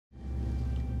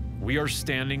We are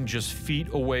standing just feet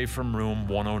away from room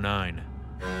 109.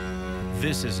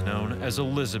 This is known as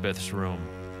Elizabeth's room,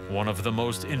 one of the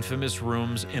most infamous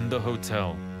rooms in the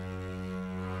hotel.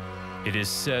 It is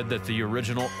said that the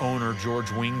original owner,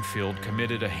 George Wingfield,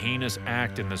 committed a heinous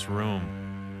act in this room.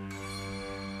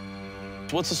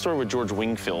 What's the story with George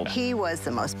Wingfield? He was the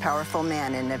most powerful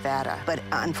man in Nevada, but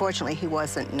unfortunately, he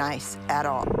wasn't nice at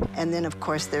all. And then, of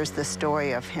course, there's the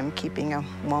story of him keeping a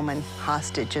woman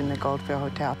hostage in the Goldfield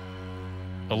Hotel.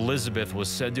 Elizabeth was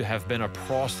said to have been a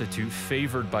prostitute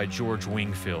favored by George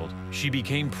Wingfield. She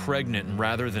became pregnant, and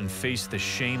rather than face the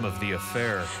shame of the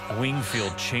affair,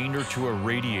 Wingfield chained her to a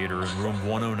radiator in room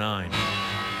 109.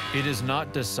 It is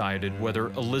not decided whether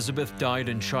Elizabeth died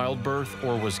in childbirth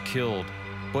or was killed,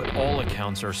 but all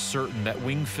accounts are certain that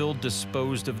Wingfield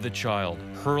disposed of the child,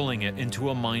 hurling it into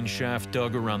a mine shaft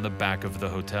dug around the back of the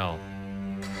hotel.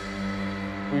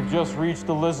 We've just reached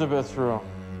Elizabeth's room.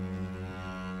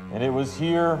 And it was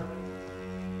here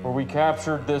where we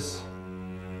captured this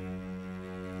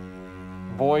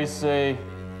voice say,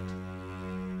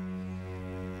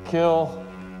 kill,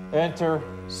 enter,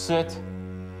 sit,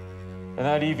 and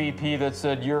that EVP that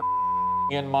said, you're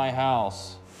in my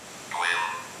house.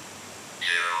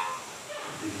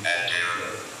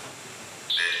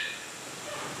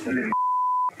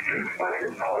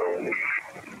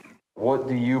 What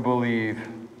do you believe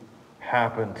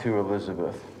happened to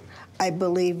Elizabeth? I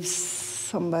believe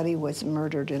somebody was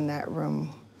murdered in that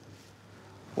room.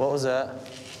 What was that?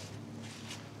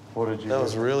 What did you That do?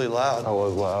 was really loud. That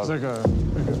was loud. It's like a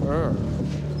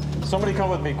Somebody come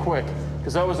with me quick,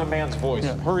 because that was a man's voice.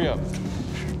 Yeah. Hurry up.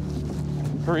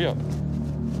 Hurry up.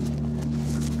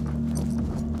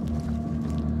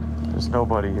 There's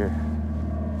nobody here.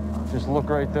 Just look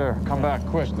right there. Come back,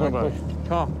 quick, quick, nobody. quick.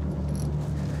 Come.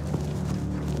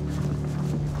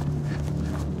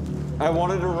 I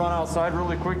wanted to run outside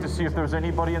really quick to see if there's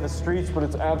anybody in the streets, but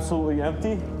it's absolutely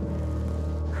empty.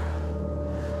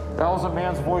 That was a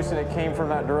man's voice, and it came from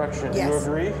that direction. Yes. You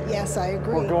agree? Yes, I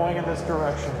agree. We're going in this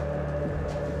direction.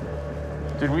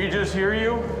 Did we just hear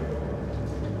you?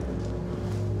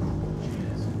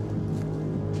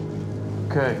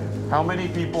 Okay. How many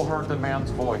people heard the man's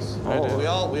voice? We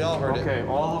all heard it. Okay,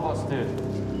 all of us did.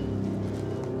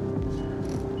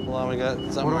 Hold on, we got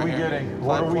something What are right we here. getting?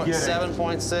 What are we getting?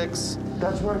 7.6.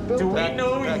 That's right, Bill. Do we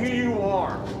know who you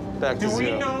are? Back to Do we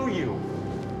zero. know you?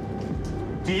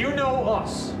 Do you know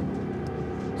us?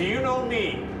 Do you know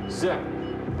me? Zip.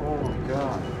 Oh my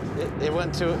God. It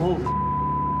went to,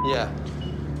 yeah.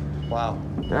 Wow.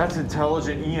 That's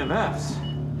intelligent EMFs.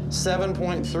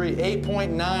 7.3,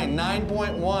 8.9,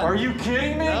 9.1. Are you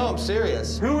kidding me? No, I'm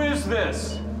serious. Who is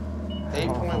this?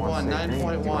 8.1,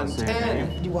 9.1,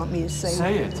 10. Do you want me to say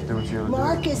Say it.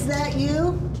 Mark, is that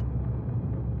you?